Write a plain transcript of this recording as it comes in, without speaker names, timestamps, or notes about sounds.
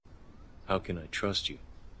How can I trust you?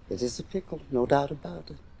 It is a pickle, no doubt about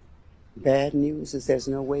it. Bad news is there's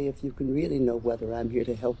no way if you can really know whether I'm here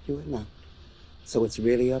to help you or not. So it's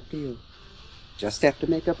really up to you. Just have to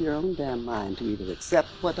make up your own damn mind to either accept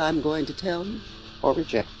what I'm going to tell you or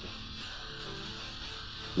reject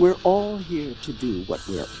it. We're all here to do what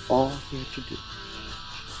we're all here to do.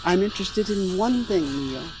 I'm interested in one thing,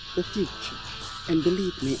 Neo, the future. And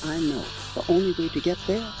believe me, I know the only way to get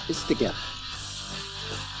there is together.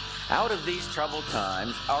 Out of these troubled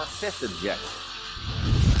times, our fifth objective.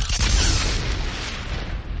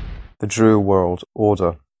 The Drew World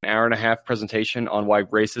Order. An hour-and-a-half presentation on why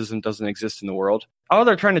racism doesn't exist in the world. All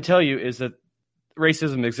they're trying to tell you is that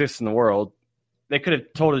racism exists in the world. They could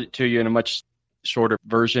have told it to you in a much shorter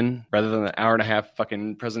version rather than an hour-and-a-half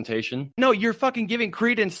fucking presentation. No, you're fucking giving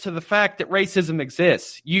credence to the fact that racism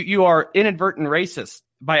exists. You are inadvertent racist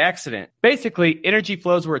by accident. Basically, energy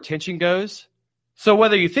flows where attention goes. So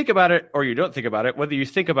whether you think about it or you don't think about it, whether you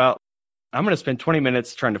think about, I'm going to spend 20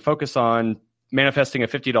 minutes trying to focus on manifesting a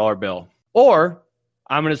 $50 bill, or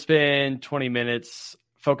I'm going to spend 20 minutes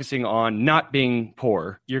focusing on not being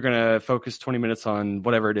poor. You're going to focus 20 minutes on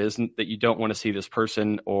whatever it is that you don't want to see this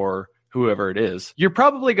person or whoever it is. You're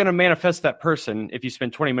probably going to manifest that person if you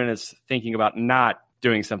spend 20 minutes thinking about not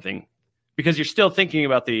doing something, because you're still thinking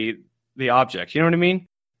about the object. You know what I mean?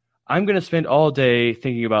 I'm going to spend all day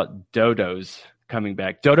thinking about dodos coming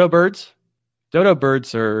back. Dodo birds? Dodo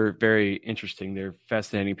birds are very interesting. They're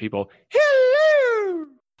fascinating people. Hello!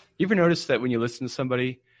 You ever notice that when you listen to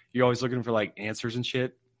somebody, you're always looking for like answers and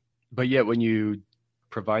shit, but yet when you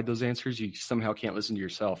provide those answers, you somehow can't listen to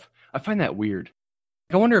yourself? I find that weird.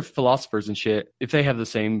 I wonder if philosophers and shit, if they have the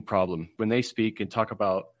same problem when they speak and talk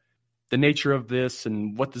about the nature of this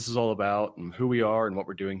and what this is all about and who we are and what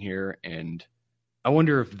we're doing here. And I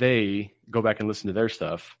wonder if they go back and listen to their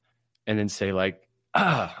stuff and then say like,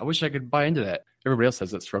 I wish I could buy into that. Everybody else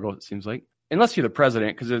has that struggle, it seems like. Unless you're the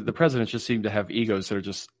president, because the presidents just seem to have egos that are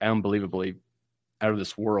just unbelievably out of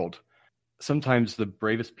this world. Sometimes the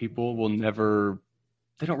bravest people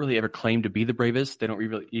they don't really ever claim to be the bravest. They don't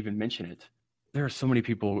really even mention it. There are so many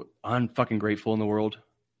people unfucking grateful in the world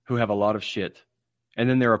who have a lot of shit. And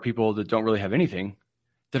then there are people that don't really have anything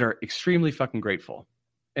that are extremely fucking grateful.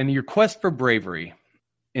 And your quest for bravery,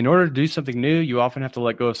 in order to do something new, you often have to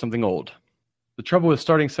let go of something old. The trouble with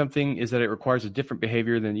starting something is that it requires a different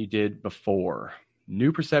behavior than you did before.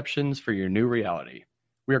 New perceptions for your new reality.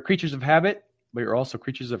 We are creatures of habit, but you're also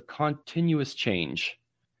creatures of continuous change.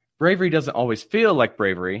 Bravery doesn't always feel like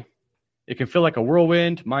bravery. It can feel like a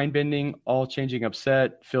whirlwind, mind-bending, all-changing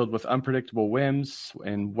upset, filled with unpredictable whims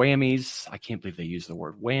and whammies. I can't believe they use the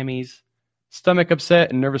word whammies. Stomach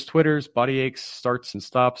upset and nervous twitters, body aches, starts and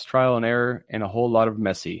stops, trial and error, and a whole lot of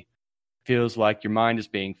messy. Feels like your mind is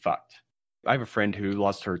being fucked. I have a friend who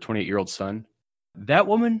lost her 28-year-old son. That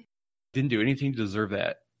woman didn't do anything to deserve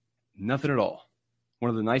that. Nothing at all. One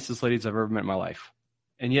of the nicest ladies I've ever met in my life.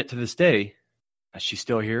 And yet to this day, she's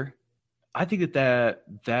still here. I think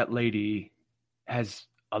that lady has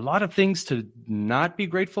a lot of things to not be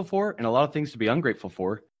grateful for and a lot of things to be ungrateful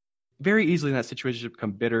for. Very easily in that situation to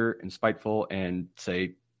become bitter and spiteful and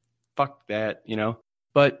say, fuck that, you know.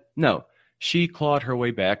 But no, she clawed her way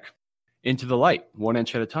back into the light 1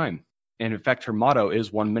 inch at a time. And in fact, her motto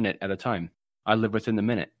is 1 minute at a time. I live within the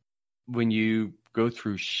minute. When you go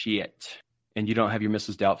through shit and you don't have your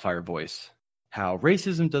Mrs. Doubtfire voice, how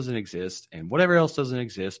racism doesn't exist and whatever else doesn't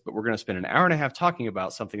exist, but we're going to spend an hour and a half talking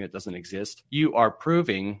about something that doesn't exist, you are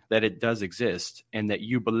proving that it does exist and that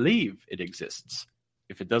you believe it exists.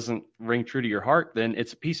 If it doesn't ring true to your heart, then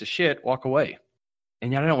it's a piece of shit. Walk away.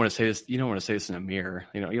 And I don't want to say this. You don't want to say this in a mirror.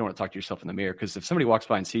 You don't want to talk to yourself in the mirror, because if somebody walks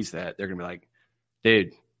by and sees that, they're going to be like,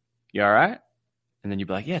 dude, you all right? And then you'd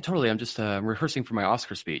be like, yeah, totally. I'm just rehearsing for my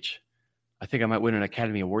Oscar speech. I think I might win an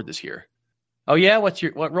Academy Award this year. Oh yeah?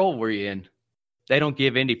 What role were you in? They don't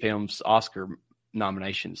give indie films Oscar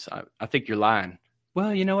nominations. I think you're lying.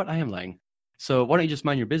 Well, you know what? I am lying. So why don't you just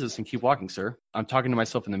mind your business and keep walking, sir? I'm talking to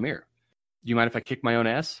myself in the mirror. Do you mind if I kick my own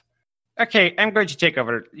ass? Okay, I'm going to take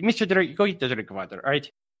over. Mr. Drake, go get the drink of water, all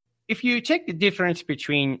right? If you take the difference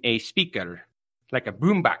between a speaker, like a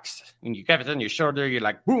boombox, and you have it on your shoulder, you're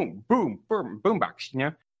like, boom, boom, boom, boombox, you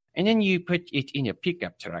know? And then you put it in a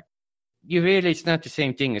pickup truck. You realize it's not the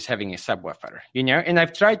same thing as having a subwoofer, you know? And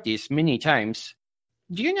I've tried this many times.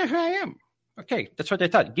 Do you know who I am? Okay, that's what I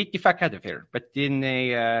thought. Get the fuck out of here. But then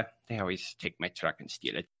they always take my truck and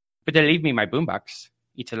steal it. But they leave me my boombox.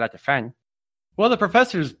 It's a lot of fun. Well, the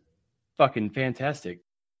professor's fucking fantastic.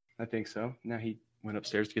 I think so. Now he went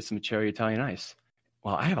upstairs to get some cherry Italian ice.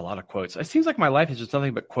 Well, I have a lot of quotes. It seems like my life is just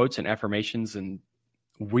nothing but quotes and affirmations and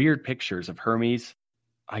weird pictures of Hermes.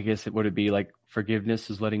 I guess would it be like forgiveness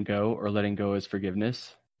is letting go or letting go is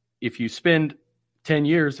forgiveness? If you spend 10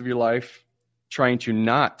 years of your life trying to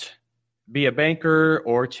not be a banker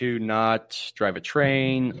or to not drive a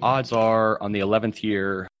train, odds are on the 11th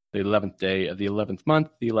year, the 11th day of the 11th month,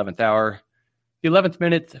 the 11th hour, the 11th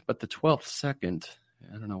minute, but the 12th second,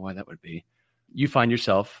 I don't know why that would be, you find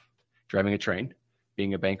yourself driving a train,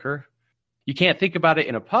 being a banker. You can't think about it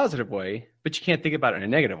in a positive way, but you can't think about it in a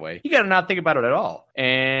negative way. You got to not think about it at all.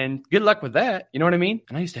 And good luck with that. You know what I mean?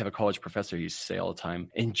 And I used to have a college professor who used to say all the time,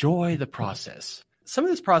 enjoy the process. Some of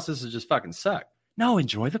this processes just fucking suck. No,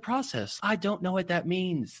 enjoy the process. I don't know what that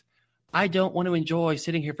means. I don't want to enjoy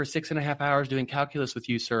sitting here for 6.5 hours doing calculus with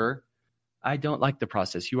you, sir. I don't like the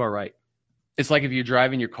process. You are right. It's like if you're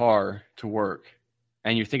driving your car to work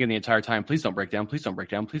and you're thinking the entire time, please don't break down, please don't break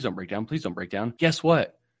down, please don't break down, please don't break down. Guess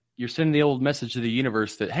what? You're sending the old message to the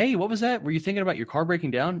universe that, hey, what was that? Were you thinking about your car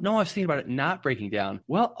breaking down? No, I was thinking about it not breaking down.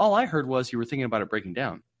 Well, all I heard was you were thinking about it breaking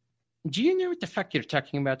down. Do you know what the fuck you're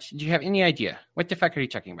talking about? Do you have any idea? What the fuck are you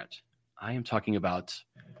talking about? I am talking about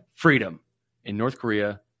freedom in North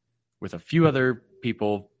Korea with a few other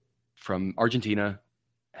people from Argentina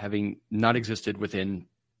having not existed within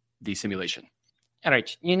the simulation. All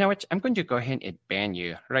right, you know what? I'm going to go ahead and ban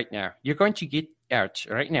you right now. You're going to get out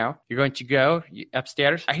right now. You're going to go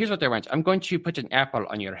upstairs. Here's what I want. I'm going to put an apple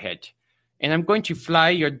on your head, and I'm going to fly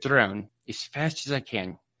your drone as fast as I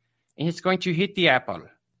can, and it's going to hit the apple.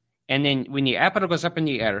 And then when the apple goes up in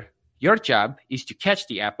the air, your job is to catch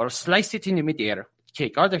the apple, slice it in the midair,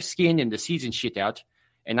 take all the skin and the seeds and shit out,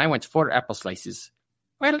 and I want 4 apple slices.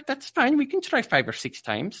 Well, that's fine. We can try 5 or 6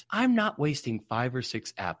 times. I'm not wasting 5 or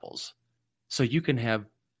 6 apples so you can have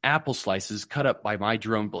apple slices cut up by my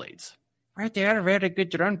drone blades. Right, they are very good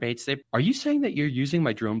drone blades. Are you saying that you're using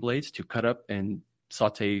my drone blades to cut up and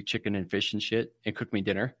saute chicken and fish and shit and cook me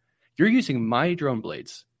dinner? You're using my drone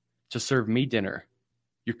blades to serve me dinner.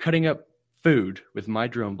 You're cutting up food with my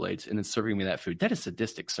drone blades and then serving me that food. That is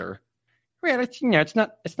sadistic, sir. Well, it's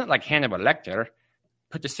not like Hannibal Lecter.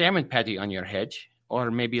 Put the salmon patty on your head, or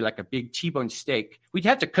maybe like a big T-bone steak. We'd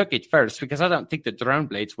have to cook it first because I don't think the drone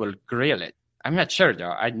blades will grill it. I'm not sure,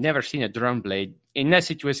 though. I'd never seen a drone blade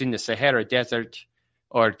unless it was in the Sahara Desert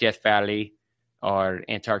or Death Valley or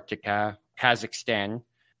Antarctica, Kazakhstan.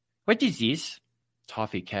 What is this?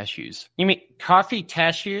 Toffee cashews. You mean coffee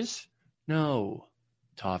cashews? No,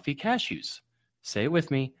 toffee cashews. Say it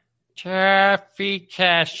with me. Toffee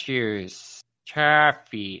cashews.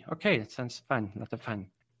 Toffee. Okay, that sounds fun. Lot of fun.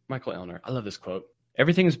 Michael Elner. I love this quote.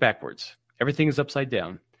 Everything is backwards. Everything is upside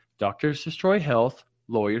down. Doctors destroy health.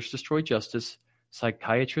 Lawyers destroy justice.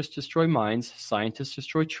 Psychiatrists destroy minds. Scientists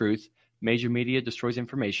destroy truth. Major media destroys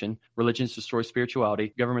information. Religions destroy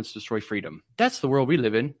spirituality. Governments destroy freedom. That's the world we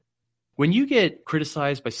live in. When you get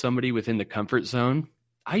criticized by somebody within the comfort zone,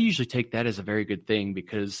 I usually take that as a very good thing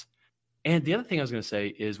because, and the other thing I was going to say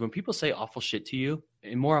is when people say awful shit to you,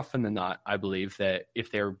 and more often than not, I believe that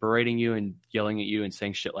if they're berating you and yelling at you and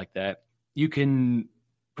saying shit like that, you can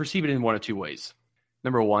perceive it in one of 2 ways.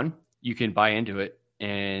 Number one, you can buy into it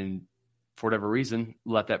and for whatever reason,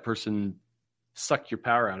 let that person suck your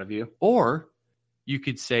power out of you. Or you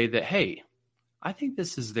could say that, hey, I think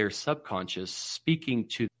this is their subconscious speaking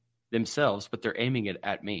to themselves, but they're aiming it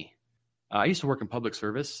at me. I used to work in public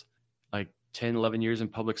service, like 10, 11 years in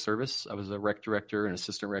public service. I was a rec director, an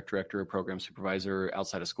assistant rec director, a program supervisor,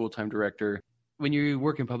 outside of school time director. When you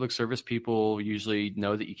work in public service, people usually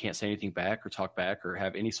know that you can't say anything back or talk back or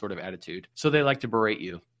have any sort of attitude. So they like to berate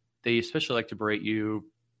you. They especially like to berate you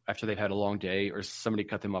after they've had a long day or somebody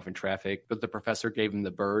cut them off in traffic, but the professor gave him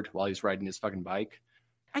the bird while he's riding his fucking bike.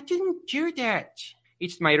 I didn't do that.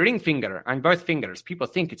 It's my ring finger on both fingers. People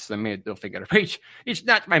think it's the middle finger. It's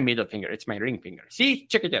not my middle finger. It's my ring finger. See?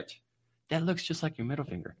 Check it out. That looks just like your middle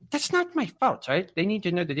finger. That's not my fault, right? They need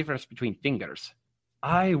to know the difference between fingers.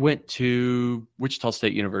 I went to Wichita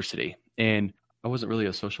State University, and I wasn't really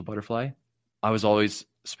a social butterfly. I was always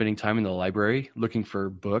spending time in the library looking for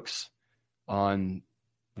books on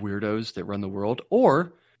weirdos that run the world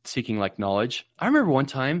or seeking like knowledge. I remember one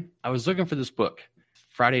time I was looking for this book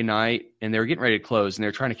Friday night and they were getting ready to close and they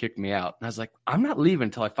were trying to kick me out. And I was like, I'm not leaving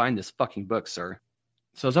until I find this fucking book, sir.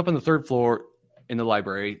 So I was up on the 3rd floor in the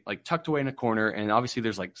library, like tucked away in a corner. And obviously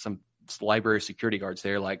there's like some library security guards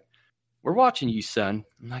there. Like, we're watching you, son.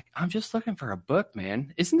 I'm like, I'm just looking for a book,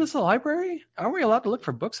 man. Isn't this a library? Are we allowed to look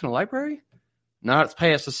for books in a library? Not it's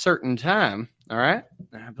past a certain time. All right.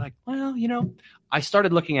 And I'm like, well, I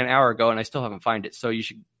started looking an hour ago and I still haven't found it. So you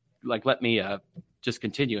should like let me just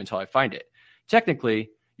continue until I find it.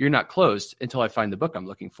 Technically, you're not closed until I find the book I'm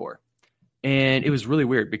looking for. And it was really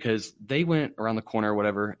weird because they went around the corner or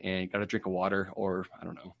whatever and got a drink of water or I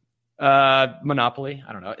don't know. Monopoly.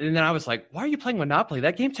 I don't know. And then I was like, why are you playing Monopoly?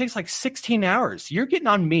 That game takes like 16 hours. You're getting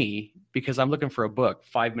on me because I'm looking for a book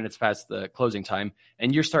 5 minutes past the closing time.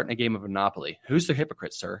 And you're starting a game of Monopoly. Who's the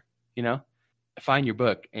hypocrite, sir? You know, find your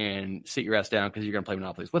book and sit your ass down because you're going to play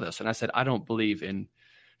Monopolies with us. And I said, I don't believe in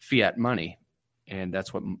fiat money. And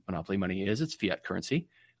that's what Monopoly money is. It's fiat currency.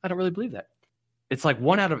 I don't really believe that. It's like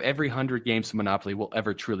 1 out of every 100 games of Monopoly will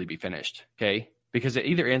ever truly be finished. Okay. Because it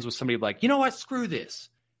either ends with somebody like, you know what, screw this.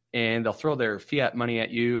 And they'll throw their fiat money at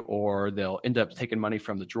you, or they'll end up taking money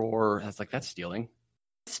from the drawer. That's stealing.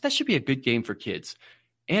 That should be a good game for kids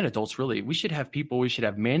and adults, really. We should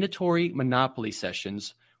have mandatory Monopoly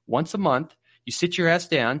sessions once a month. You sit your ass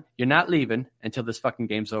down. You're not leaving until this fucking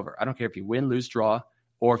game's over. I don't care if you win, lose, draw,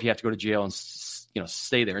 or if you have to go to jail and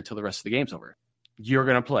stay there until the rest of the game's over. You're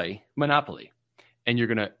going to play Monopoly, and you're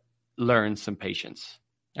going to learn some patience.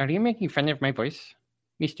 Are you making fun of my voice,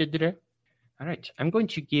 Mr. Drew? All right, I'm going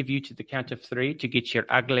to give you to the count of 3 to get your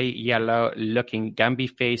ugly, yellow-looking Gumby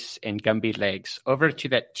face and Gumby legs over to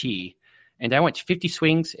that tee. And I want 50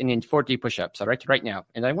 swings and then 40 push-ups, all right now.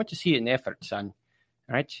 And I want to see an effort, son.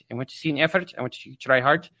 All right, I want to see an effort. I want you to try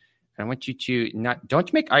hard. I want you to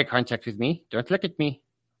don't make eye contact with me. Don't look at me.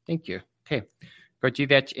 Thank you. Okay, go do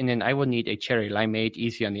that. And then I will need a cherry limeade,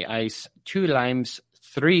 easy on the ice, 2 limes,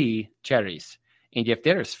 3 cherries. And if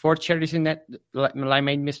there's 4 cherries in that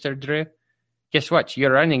limeade, Mr. Drew, guess what?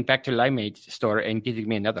 You're running back to Limeade store and giving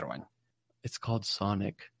me another one. It's called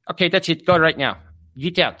Sonic. Okay, that's it. Go right now.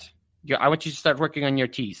 Get out. I want you to start working on your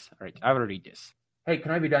teeth. All right, I will read this. Hey,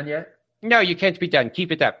 can I be done yet? No, you can't be done.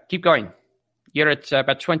 Keep it up. Keep going. You're at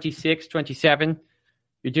about 26, 27.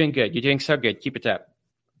 You're doing good. You're doing so good. Keep it up.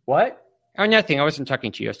 What? Oh, nothing. I wasn't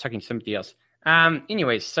talking to you. I was talking to somebody else.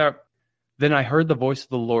 Anyways, so then I heard the voice of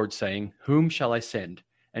the Lord saying, whom shall I send?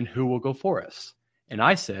 And who will go for us? And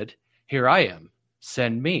I said, here I am,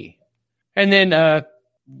 send me. And then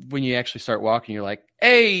when you actually start walking, you're like,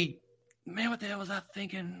 hey, man, what the hell was I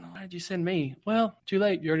thinking? Why did you send me? Well, too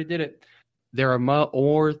late. You already did it. There are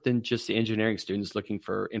more than just the engineering students looking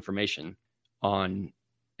for information on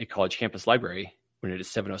a college campus library when it is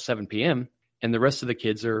 7:07 p.m. And the rest of the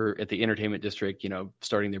kids are at the entertainment district,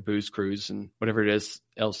 starting their booze cruise and whatever it is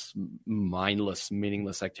else mindless,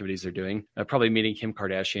 meaningless activities they're doing. Probably meeting Kim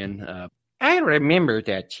Kardashian. I remember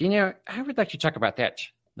that. I would like to talk about that.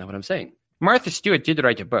 Not what I'm saying. Martha Stewart did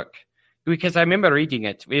write a book because I remember reading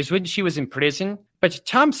it. It was when she was in prison. But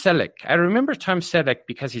Tom Selleck, I remember Tom Selleck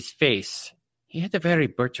because his face, he had a very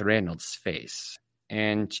Burt Reynolds face.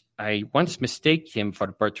 And I once mistaked him for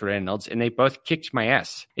Burt Reynolds, and they both kicked my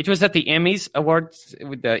ass. It was at the Emmys Awards,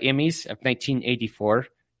 the Emmys of 1984.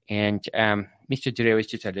 And Mr. Drew was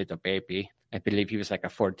just a little baby. I believe he was like a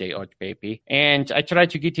 4-day-old baby. And I tried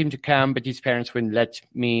to get him to come, but his parents wouldn't let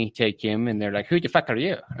me take him. And they're like, who the fuck are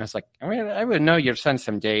you? And I was like, I will know your son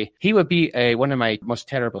someday. He will be one of my most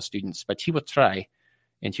terrible students, but he will try.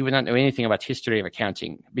 And he would not know anything about history of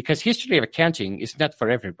accounting. Because history of accounting is not for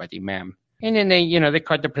everybody, ma'am. And then they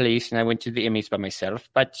called the police, and I went to the Emmys by myself.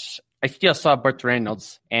 But I still saw Burt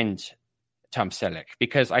Reynolds and Tom Selleck.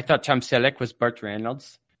 Because I thought Tom Selleck was Burt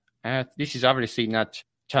Reynolds. This is obviously not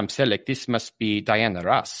Tom Selleck. This must be Diana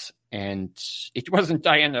Ross. And it wasn't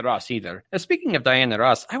Diana Ross either. Speaking of Diana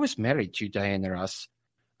Ross, I was married to Diana Ross.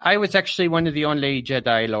 I was actually one of the only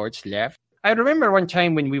Jedi Lords left. I remember one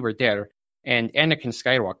time when we were there, and Anakin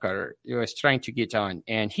Skywalker was trying to get on,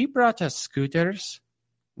 and he brought us scooters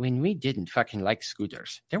when we didn't fucking like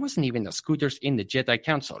scooters. There wasn't even a scooters in the Jedi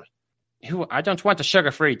Council. I don't want a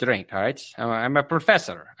sugar-free drink, all right? I'm a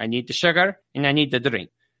professor. I need the sugar, and I need the drink.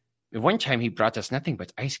 One time he brought us nothing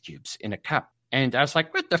but ice cubes in a cup. And I was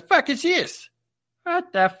like, what the fuck is this?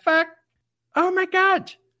 What the fuck? Oh my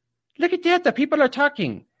God. Look at that. The people are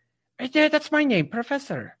talking. Right there, that's my name,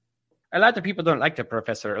 Professor. A lot of people don't like the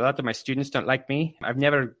professor. A lot of my students don't like me. I've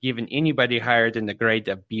never given anybody higher than the grade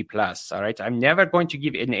of B+, all right? I'm never going to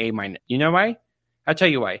give it an A-. You know why? I'll tell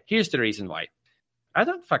you why. Here's the reason why. I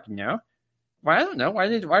don't fucking know. Well, I don't know. Why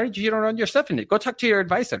did you don't run yourself in it? Go talk to your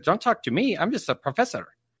advisor. Don't talk to me. I'm just a professor.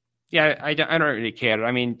 Yeah, I don't really care.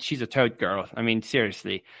 I mean, she's a toad girl. I mean,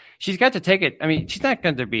 seriously. She's got to take it. I mean, she's not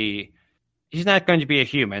going to be a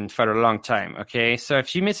human for a long time, okay? So if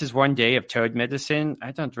she misses one day of toad medicine,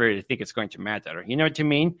 I don't really think it's going to matter. You know what I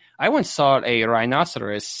mean? I once saw a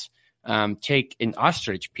rhinoceros take an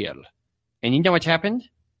ostrich pill. And you know what happened?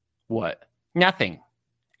 What? Nothing.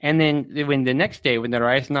 And then when the next day, when the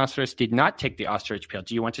rhinoceros did not take the ostrich pill,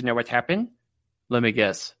 do you want to know what happened? Let me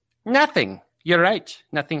guess. Nothing. You're right.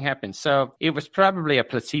 Nothing happened. So it was probably a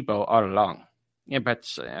placebo all along. Yeah, but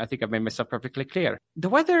I think I've made myself perfectly clear. The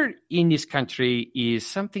weather in this country is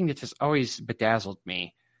something that has always bedazzled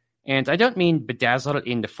me. And I don't mean bedazzled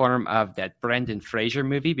in the form of that Brendan Fraser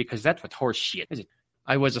movie, because that's what horse shit is.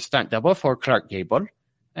 I was a stunt double for Clark Gable,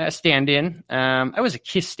 a stand-in. I was a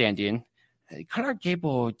kiss stand-in. Clark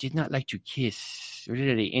Gable did not like to kiss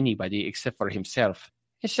really anybody except for himself.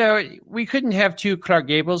 So we couldn't have two Clark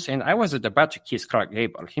Gables, and I wasn't about to kiss Clark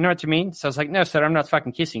Gable. You know what I mean? So I was like, no, sir, I'm not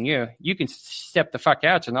fucking kissing you. You can step the fuck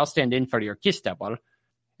out, and I'll stand in for your kiss double.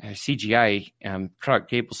 CGI Clark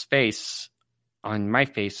Gable's face on my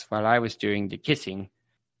face while I was doing the kissing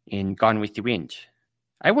in Gone with the Wind.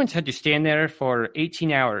 I once had to stand there for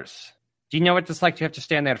 18 hours. Do you know what it's like to have to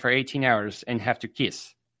stand there for 18 hours and have to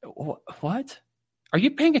kiss? What? Are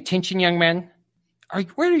you paying attention, young man?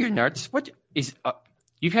 Where are your notes? What is...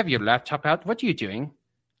 you have your laptop out? What are you doing?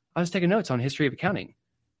 I was taking notes on history of accounting.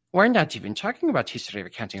 We're not even talking about history of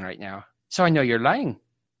accounting right now. So I know you're lying.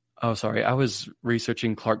 Oh, sorry. I was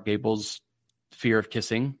researching Clark Gable's fear of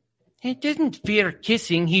kissing. He didn't fear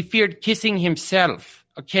kissing. He feared kissing himself.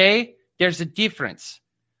 Okay? There's a difference.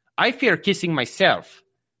 I fear kissing myself.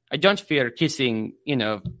 I don't fear kissing,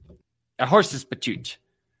 a horse's patoot.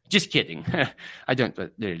 Just kidding. I don't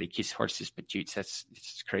literally kiss horses' patoots. That's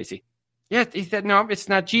crazy. Yeah, no, it's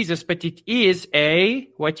not Jesus, but it is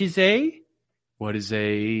what is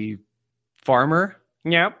a farmer?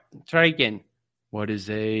 Nope. Try again. What is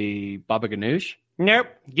a Baba Ganoush? Nope.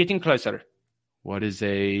 Getting closer. What is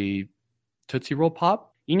a Tootsie Roll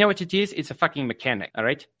Pop? You know what it is? It's a fucking mechanic, all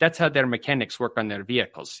right? That's how their mechanics work on their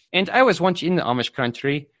vehicles. And I was once in the Amish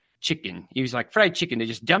country, chicken. He was like, fried chicken. They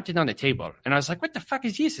just dumped it on the table. And I was like, what the fuck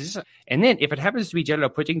is this? And then if it happens to be Jell-O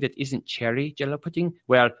pudding that isn't cherry Jell-O pudding,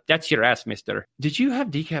 well, that's your ass, mister. Did you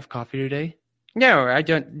have decaf coffee today? No, I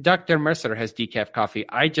don't. Dr. Mercer has decaf coffee.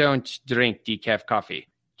 I don't drink decaf coffee.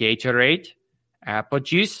 Gatorade? Apple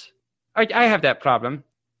juice? I have that problem.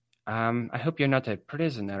 I hope you're not a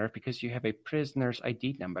prisoner because you have a prisoner's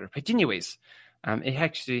ID number. But anyways, it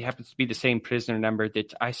actually happens to be the same prisoner number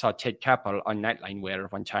that I saw Ted Koppel on Nightline wear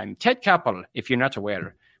one time. Ted Koppel, if you're not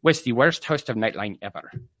aware, was the worst host of Nightline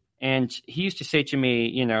ever. And he used to say to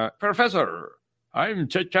me, Professor, I'm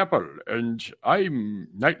Ted Koppel, and I'm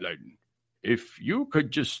Nightline. If you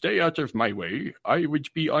could just stay out of my way, I would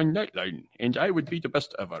be on Nightline, and I would be the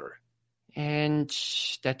best ever. And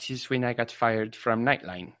that is when I got fired from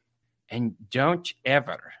Nightline. And don't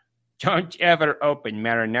ever open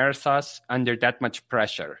marinara sauce under that much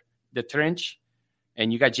pressure. The trench,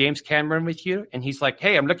 and you got James Cameron with you, and he's like,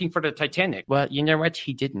 hey, I'm looking for the Titanic. Well, you know what?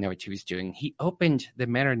 He didn't know what he was doing. He opened the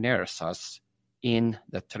marinara sauce in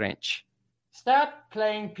the trench. Stop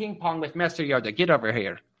playing ping pong with Master Yoda. Get over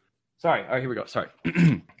here. Sorry. All right, here we go. Sorry.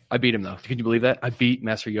 I beat him, though. Can you believe that? I beat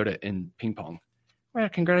Master Yoda in ping pong. Well,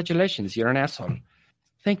 congratulations. You're an asshole.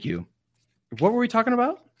 Thank you. What were we talking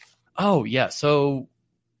about? Oh, yeah. So,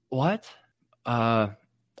 what? I've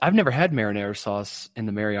never had marinara sauce in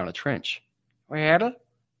the Mariana Trench. Well,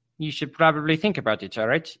 you should probably think about it, all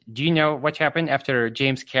right? Do you know what happened after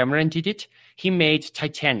James Cameron did it? He made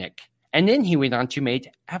Titanic, and then he went on to make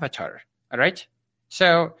Avatar, all right?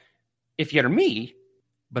 So, if you're me,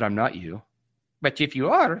 but I'm not you, but if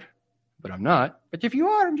you are, but I'm not, but if you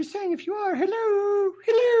are, I'm just saying if you are, hello.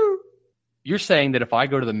 You're saying that if I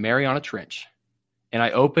go to the Mariana Trench and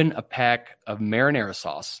I open a pack of marinara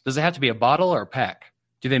sauce, does it have to be a bottle or a pack?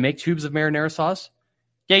 Do they make tubes of marinara sauce?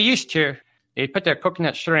 They used to. They put their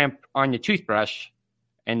coconut shrimp on your toothbrush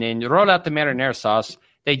and then roll out the marinara sauce.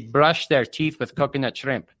 They brush their teeth with coconut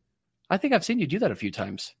shrimp. I think I've seen you do that a few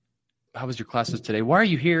times. How was your classes today? Why are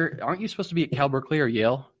you here? Aren't you supposed to be at Cal Berkeley or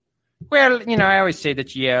Yale? Well, I always say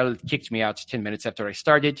that Yale kicked me out 10 minutes after I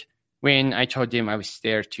started. When I told them I was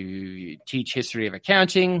there to teach history of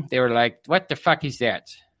accounting, they were like, what the fuck is that?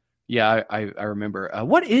 Yeah, I remember.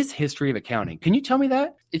 What is history of accounting? Can you tell me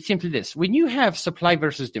that? It's simply this. When you have supply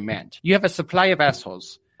versus demand, you have a supply of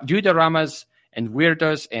assholes, dudoramas and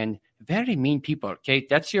weirdos and very mean people, okay?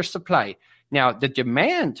 That's your supply. Now, the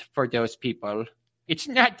demand for those people, it's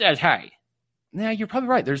not that high. Now, you're probably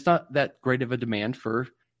right. There's not that great of a demand for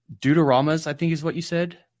dudoramas, I think is what you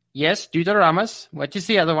said. Yes, dudoramas. What is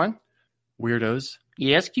the other one? Weirdos.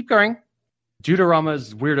 Yes, keep going.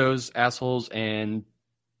 Dudoramas, weirdos, assholes, and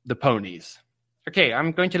the ponies. Okay,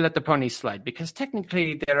 I'm going to let the ponies slide because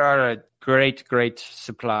technically there are a great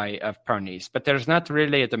supply of ponies, but there's not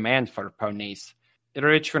really a demand for ponies.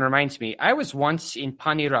 Which one reminds me, I was once in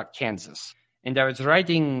Pawnee Rock, Kansas, and I was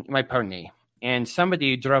riding my pony, and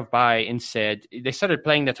somebody drove by and said, they started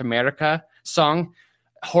playing that America song,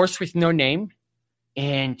 Horse with No Name,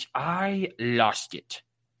 and I lost it.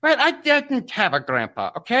 Well, I didn't have a grandpa,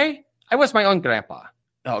 okay? I was my own grandpa.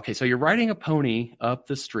 Oh, okay, so you're riding a pony up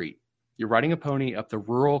the street. You're riding a pony up the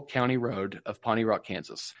rural county road of Pawnee Rock,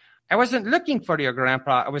 Kansas. I wasn't looking for your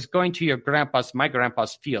grandpa. I was going to my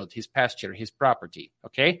grandpa's field, his pasture, his property.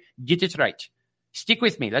 Okay? Get it right. Stick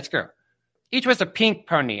with me. Let's go. It was a pink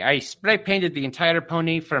pony. I spray painted the entire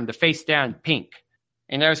pony from the face down pink.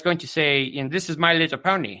 And I was going to say, this is My Little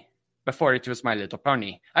Pony, before it was My Little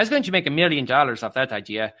Pony. I was going to make $1 million off that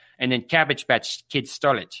idea, and then Cabbage Patch Kids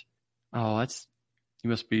stole it. Oh, you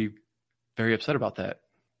must be very upset about that.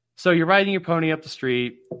 So you're riding your pony up the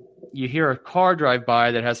street. You hear a car drive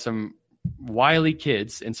by that has some wily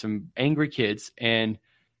kids and some angry kids, and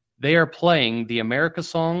they are playing the America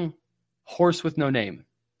song, Horse with No Name.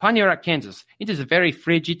 Pawnee Rock, Kansas. It is a very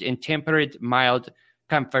frigid and temperate, mild,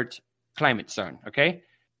 comfort climate zone, okay?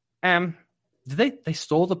 They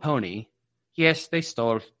stole the pony. Yes, they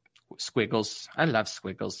stole Squiggles. I love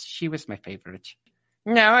Squiggles. She was my favorite.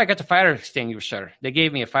 No, I got a fire extinguisher. They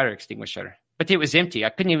gave me a fire extinguisher, but it was empty. I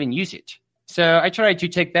couldn't even use it. So I tried to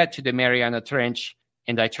take that to the Mariana Trench,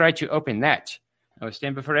 and I tried to open that. I will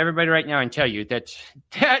stand before everybody right now and tell you that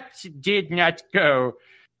did not go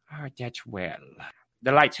that well.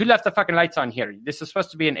 The lights. Who left the fucking lights on here? This is supposed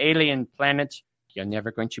to be an alien planet. You're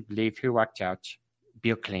never going to believe who walked out.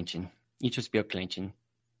 Bill Clinton. It was Bill Clinton.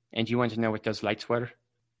 And you want to know what those lights were?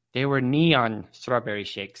 They were neon strawberry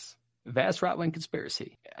shakes. Vast right-wing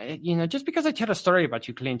conspiracy. Just because I tell a story about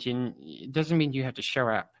you, Clinton, it doesn't mean you have to show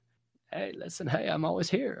up. Hey, listen, I'm always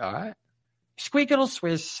here, all right? Squiggles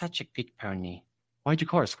was such a good pony. Why'd you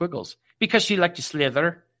call her Squiggles? Because she liked to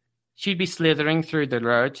slither. She'd be slithering through the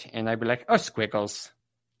road, and I'd be like, oh, Squiggles.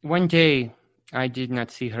 One day, I did not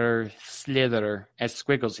see her slither as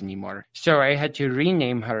Squiggles anymore, so I had to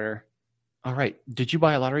rename her. All right, did you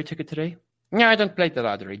buy a lottery ticket today? No, I don't play the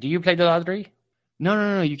lottery. Do you play the lottery?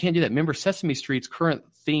 No, you can't do that. Remember, Sesame Street's current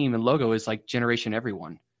theme and logo is like Generation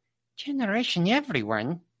Everyone. Generation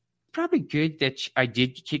Everyone? Probably good that I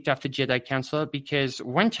did get kicked off the Jedi Council, because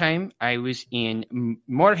one time I was in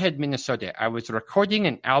Moorhead, Minnesota. I was recording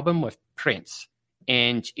an album with Prince,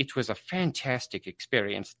 and it was a fantastic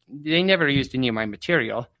experience. They never used any of my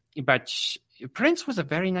material, but Prince was a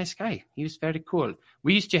very nice guy. He was very cool.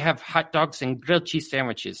 We used to have hot dogs and grilled cheese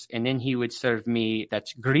sandwiches, and then he would serve me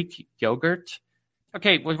that Greek yogurt.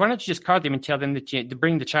 Okay, well, why don't you just call them and tell them to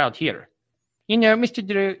bring the child here? Mr.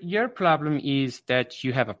 Drew, your problem is that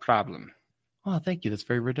you have a problem. Oh, thank you. That's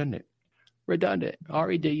very redundant. Redundant.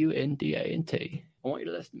 R-E-D-U-N-D-A-N-T. I want you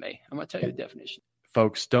to listen to me. I'm going to tell you the definition.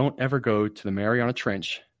 Folks, don't ever go to the Mariana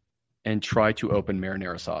Trench and try to open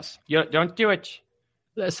marinara sauce. Don't do it.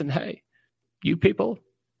 Listen, hey, you people,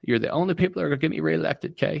 you're the only people that are going to get me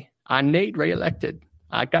reelected, okay? I need reelected.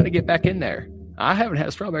 I got to get back in there. I haven't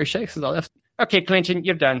had strawberry shakes since I left. Okay, Clinton,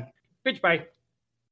 you're done. Goodbye.